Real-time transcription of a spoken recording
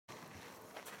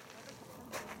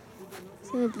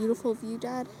Isn't it a beautiful view,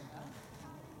 Dad?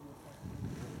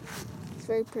 It's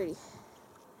very pretty. Do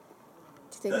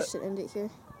you think I should end it here?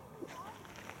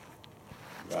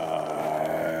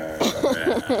 Okay,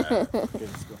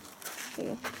 let's go.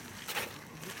 Okay.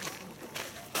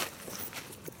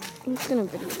 I'm just gonna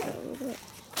video that a little bit.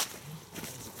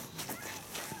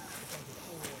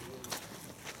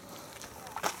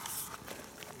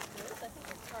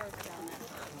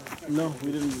 No,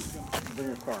 we didn't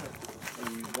bring a car.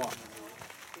 We walked.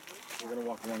 We're gonna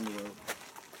walk along the road.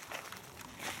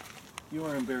 You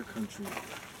are in bear country.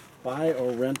 Buy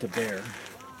or rent a bear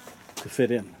to fit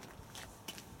in.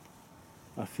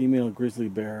 A female grizzly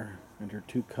bear and her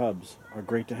 2 cubs are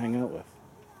great to hang out with.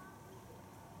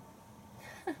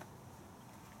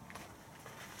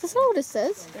 That's not what it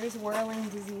says. There's whirling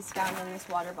disease found in this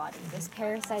water body. This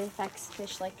parasite affects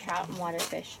fish like trout and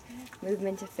waterfish.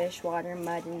 Movement of fish, water,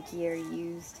 mud, and gear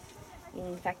used in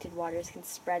infected waters can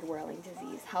spread whirling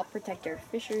disease. Help protect our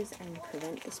fishers and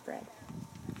prevent the spread.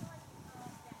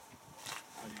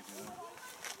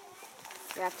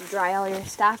 You have to dry all your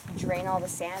stuff, drain all the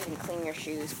sand, and clean your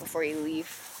shoes before you leave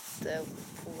the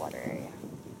pool water area.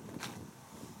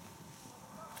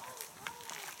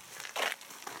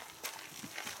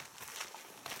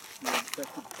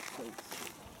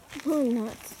 Oh,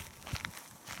 nuts.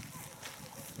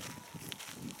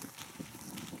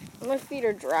 My feet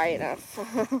are dry enough.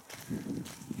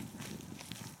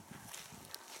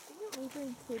 Didn't we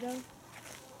bring Pluto?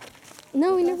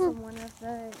 No, we never. From one of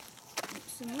the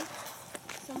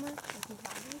somewhere with his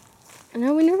body?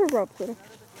 No, we never brought Pluto.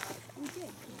 We did.